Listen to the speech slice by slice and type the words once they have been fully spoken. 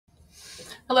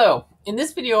Hello. In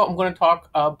this video, I'm going to talk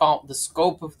about the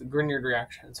scope of the Grignard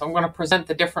reaction. So I'm going to present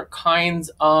the different kinds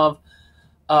of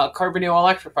carbonyl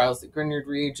electrophiles that Grignard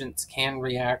reagents can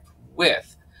react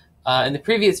with. In the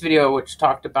previous video, which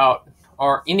talked about,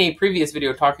 or in a previous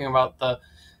video talking about the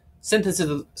synthesis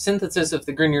of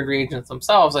the Grignard reagents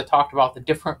themselves, I talked about the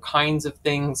different kinds of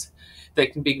things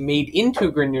that can be made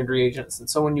into Grignard reagents. And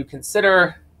so when you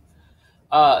consider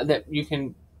that you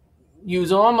can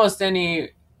use almost any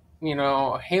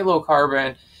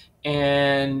halocarbon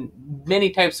and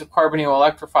many types of carbonyl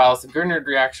electrophiles, the Grignard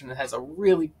reaction has a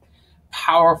really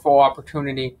powerful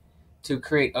opportunity to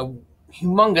create a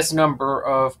humongous number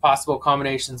of possible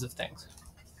combinations of things.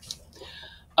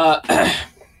 I'm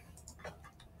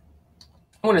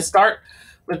going to start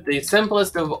with the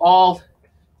simplest of all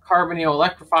carbonyl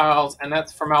electrophiles, and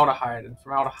that's formaldehyde. And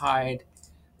formaldehyde,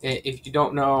 if you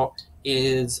don't know,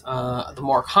 is the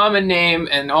more common name,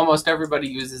 and almost everybody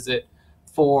uses it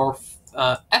for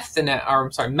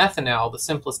methanol, the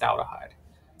simplest aldehyde.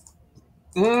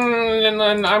 And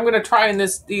then I'm going to try in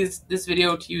this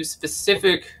video to use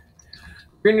specific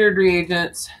Grignard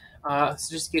reagents, so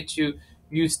just get you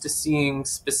used to seeing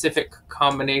specific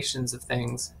combinations of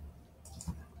things.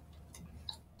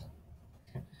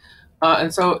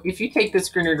 And so if you take this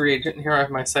Grignard reagent, and here I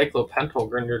have my cyclopentyl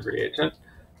Grignard reagent,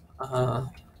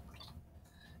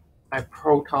 my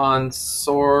proton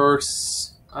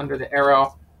source under the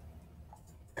arrow.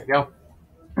 There you go.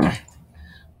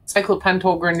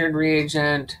 Cyclopentyl Grignard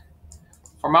reagent,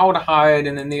 formaldehyde,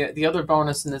 and then the other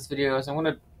bonus in this video is I'm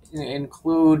going to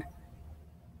include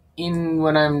in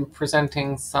when I'm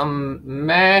presenting some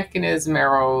mechanism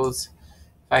arrows,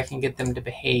 if I can get them to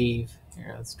behave.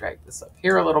 Here, let's drag this up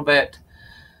here a little bit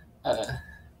to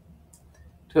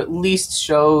at least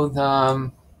show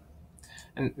them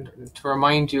and to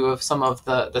remind you of some of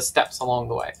the steps along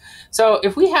the way. So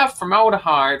if we have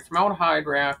formaldehyde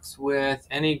reacts with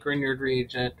any Grignard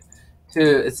reagent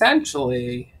to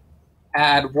essentially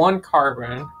add one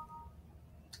carbon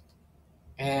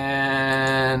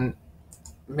and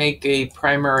make a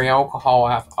primary alcohol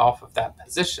off of that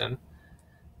position.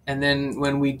 And then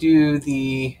when we do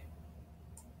the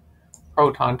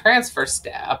proton transfer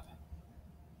step,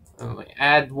 and we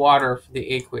add water for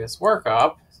the aqueous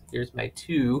workup, here's my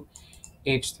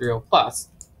 2H3O plus.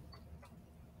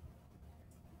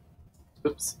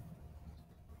 Oops.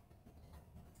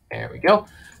 There we go.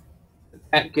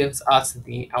 That gives us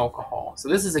the alcohol. So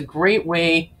this is a great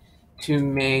way to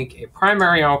make a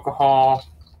primary alcohol,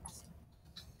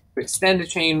 to extend a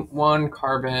chain one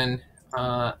carbon,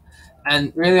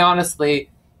 and really honestly,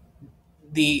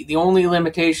 the only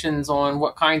limitations on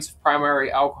what kinds of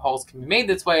primary alcohols can be made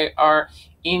this way are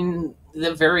in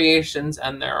the variations,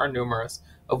 and there are numerous,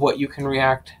 of what you can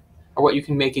react or what you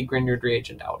can make a Grignard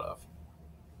reagent out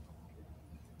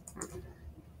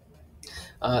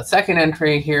of. Second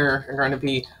entry here are going to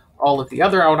be all of the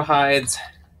other aldehydes.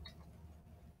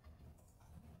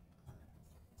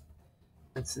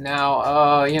 It's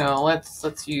now,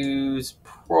 let's use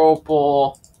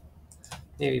propyl,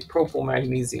 maybe propyl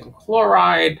magnesium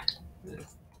chloride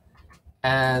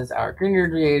as our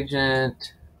Grignard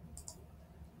reagent.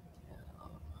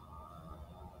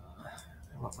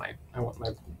 I want my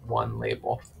one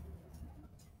label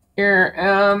here,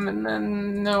 and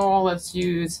then let's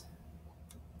use,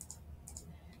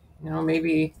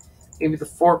 maybe the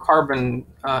 4-carbon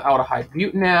aldehyde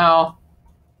butanal.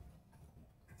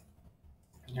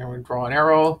 Here we draw an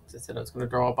arrow. As I said, I was going to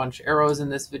draw a bunch of arrows in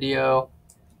this video.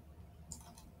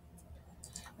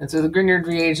 And so the Grignard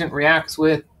reagent reacts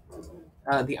with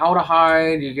the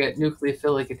aldehyde. You get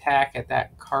nucleophilic attack at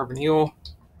that carbonyl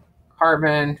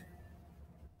carbon.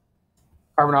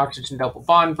 Carbon-oxygen double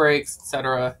bond breaks,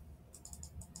 etc.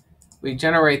 We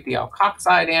generate the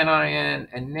alkoxide anion,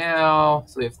 and now,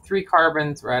 so we have 3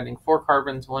 carbons, we're adding 4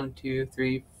 carbons, 1, 2,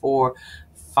 3, 4,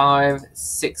 5,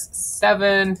 6,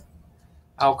 7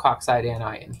 alkoxide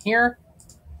anion here.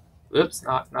 Oops,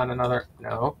 not another,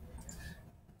 no.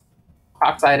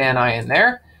 Alkoxide anion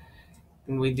there.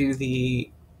 And we do the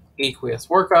aqueous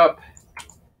workup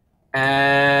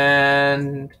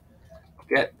and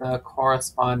get the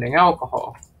corresponding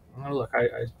alcohol. Oh, look, I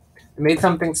made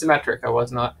something symmetric. I was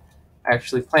not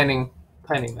actually planning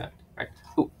that. Right.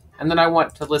 Ooh. And then I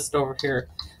want to list over here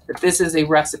that this is a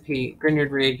recipe.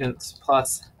 Grignard reagents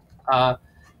plus other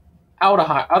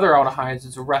aldehydes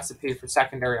is a recipe for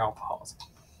secondary alcohols.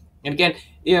 And again,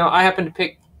 I happen to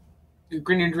pick a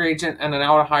Grignard reagent and an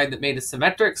aldehyde that made a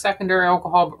symmetric secondary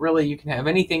alcohol, but really you can have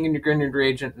anything in your Grignard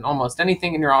reagent and almost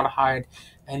anything in your aldehyde,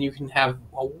 and you can have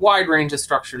a wide range of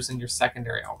structures in your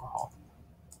secondary alcohol.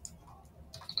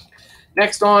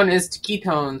 Next on is to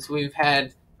ketones. We've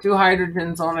had two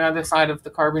hydrogens on the other side of the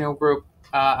carbonyl group,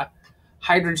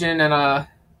 hydrogen and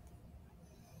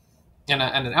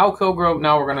an alkyl group.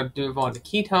 Now we're going to move on to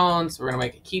ketones. We're going to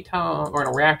make a ketone. We're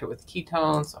going to react it with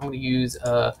ketones. I'm going to use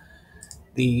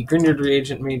the Grignard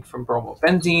reagent made from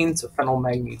bromobenzene, so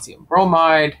phenylmagnesium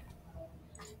bromide.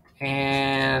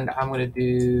 And I'm going to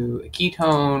do a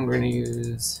ketone. We're going to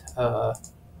use, I'll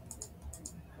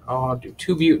do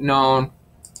 2-butanone.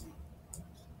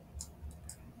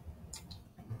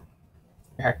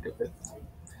 React it with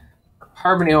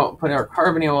carbonyl, put our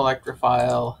carbonyl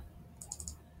electrophile.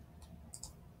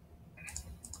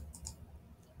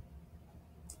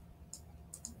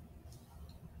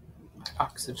 My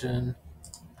oxygen,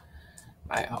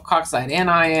 my alkoxide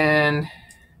anion.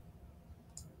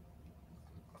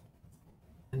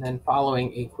 And then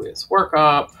following aqueous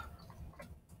workup,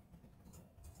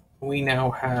 we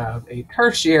now have a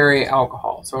tertiary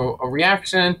alcohol. So a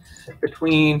reaction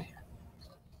between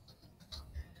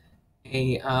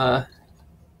a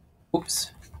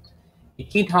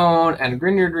ketone and a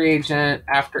Grignard reagent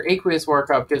after aqueous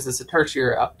workup gives us a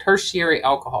tertiary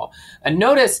alcohol. And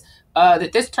notice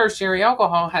that this tertiary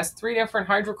alcohol has 3 different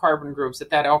hydrocarbon groups at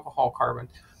that alcohol carbon.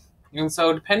 And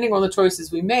so depending on the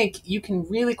choices we make, you can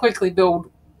really quickly build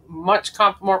much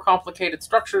more complicated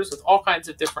structures with all kinds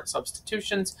of different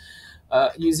substitutions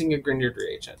using a Grignard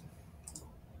reagent.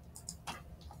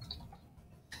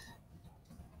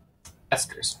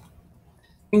 Esters.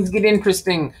 Things get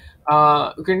interesting.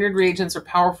 Grignard reagents are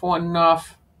powerful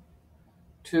enough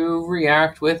to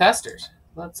react with esters.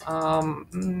 Let's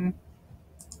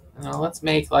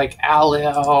make like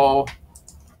allyl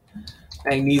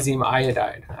magnesium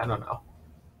iodide. I don't know.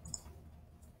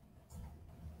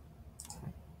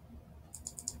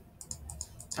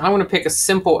 I'm going to pick a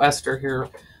simple ester here,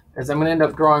 as I'm going to end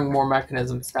up drawing more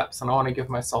mechanism steps, and I want to give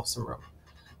myself some room.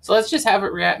 So let's just have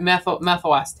it react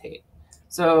methyl acetate.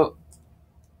 So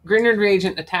Grignard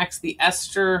reagent attacks the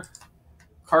ester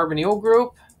carbonyl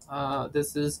group.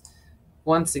 This is,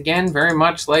 once again, very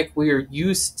much like we are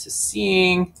used to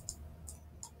seeing.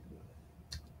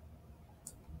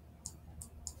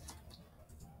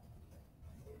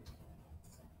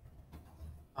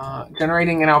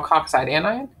 Generating an alkoxide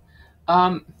anion.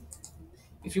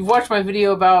 If you've watched my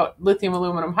video about lithium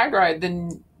aluminum hydride,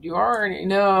 then you already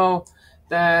know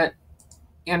that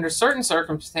under certain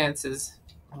circumstances,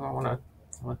 I want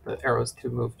the arrows to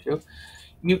move to,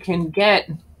 you can get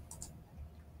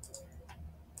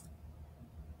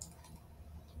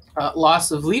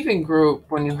loss of leaving group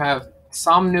when you have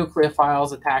some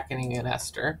nucleophiles attacking an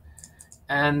ester,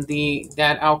 and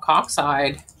that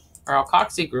alkoxide or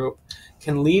alkoxy group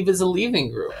can leave as a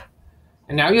leaving group.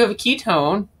 And now you have a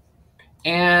ketone,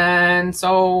 and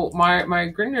so my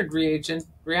Grignard reagent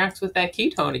reacts with that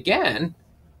ketone again.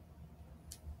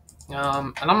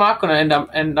 And I'm not going to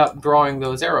end up drawing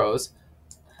those arrows,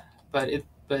 but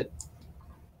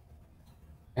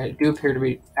I do appear to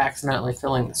be accidentally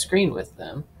filling the screen with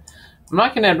them. I'm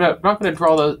not going to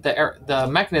draw the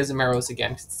mechanism arrows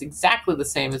again, because it's exactly the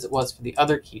same as it was for the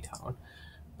other ketone.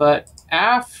 But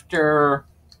after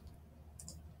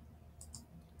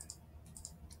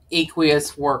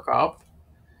aqueous workup,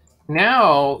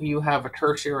 now you have a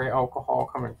tertiary alcohol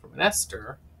coming from an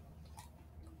ester.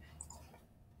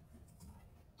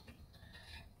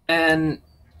 And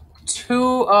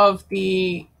 2 of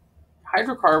the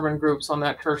hydrocarbon groups on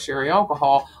that tertiary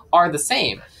alcohol are the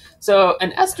same. So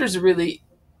an ester is a really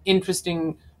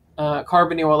interesting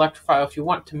carbonyl electrophile. If you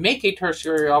want to make a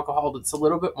tertiary alcohol that's a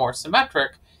little bit more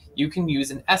symmetric, you can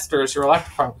use an ester as your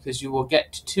electrophile, because you will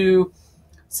get 2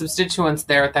 substituents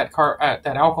there at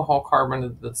that alcohol carbon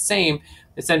of the same,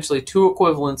 essentially 2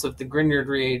 equivalents of the Grignard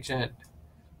reagent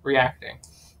reacting.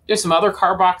 There's some other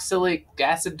carboxylic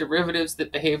acid derivatives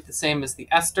that behave the same as the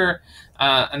ester,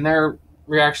 and their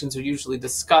reactions are usually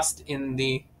discussed in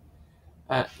the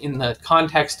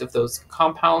context of those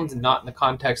compounds and not in the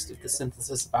context of the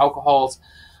synthesis of alcohols.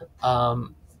 I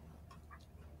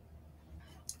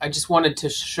just wanted to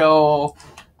show,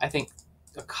 I think,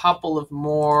 a couple of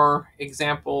more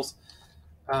examples.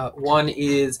 One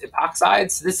is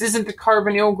epoxides. This isn't the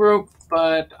carbonyl group,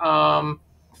 but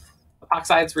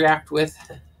epoxides react with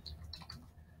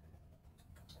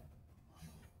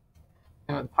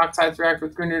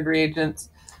Grignard reagents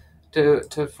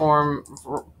to form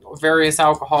various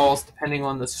alcohols depending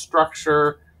on the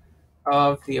structure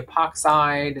of the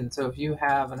epoxide. And so if you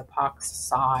have an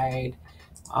epoxide,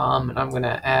 and I'm going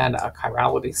to add a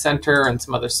chirality center and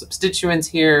some other substituents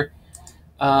here,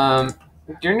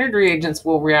 Grignard reagents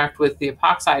will react with the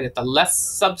epoxide at the less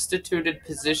substituted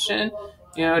position,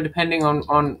 depending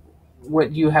on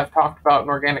what you have talked about in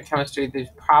organic chemistry, they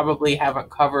probably haven't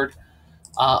covered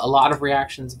a lot of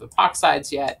reactions of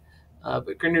epoxides yet,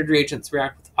 but Grignard reagents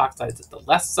react with epoxides at the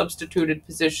less substituted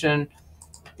position.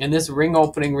 And this ring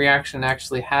opening reaction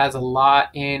actually has a lot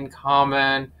in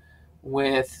common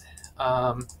with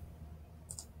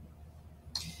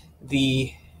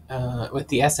the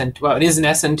SN2. Well, it is an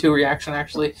SN2 reaction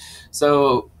actually.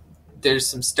 So there's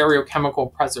some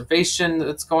stereochemical preservation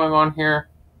that's going on here.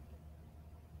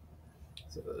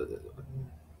 So,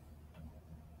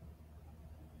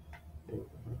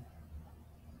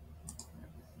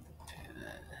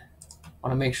 I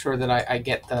want to make sure that I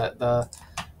get the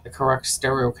correct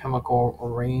stereochemical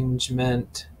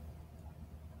arrangement.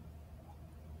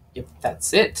 Yep,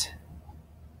 that's it.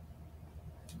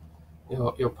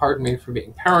 You'll pardon me for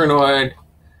being paranoid.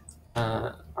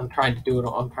 I'm trying to do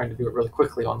it really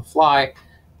quickly on the fly,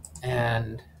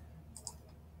 and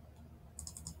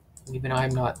even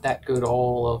I'm not that good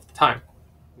all of the time.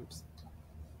 Oops.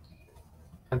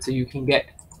 And so you can get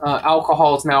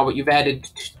alcohols now, but you've added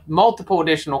multiple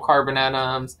additional carbon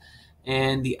atoms,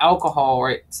 and the alcohol,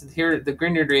 right? So here, the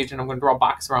Grignard reagent, I'm going to draw a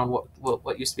box around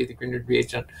what used to be the Grignard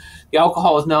reagent. The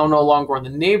alcohol is now no longer on the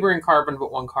neighboring carbon,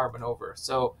 but one carbon over.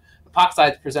 So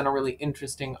epoxides present a really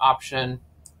interesting option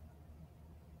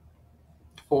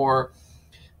for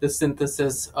the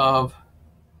synthesis of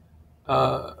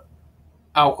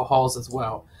alcohols as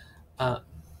well.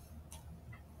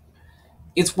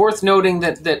 It's worth noting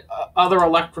that other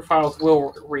electrophiles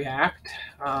will react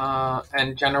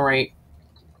and generate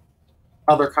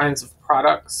other kinds of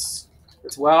products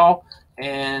as well.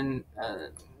 And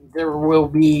there will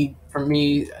be, from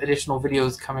me, additional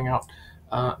videos coming out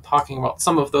talking about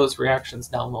some of those reactions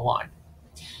down the line.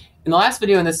 In the last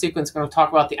video in this sequence, I'm going to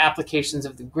talk about the applications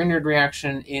of the Grignard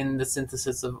reaction in the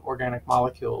synthesis of organic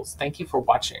molecules. Thank you for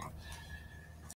watching.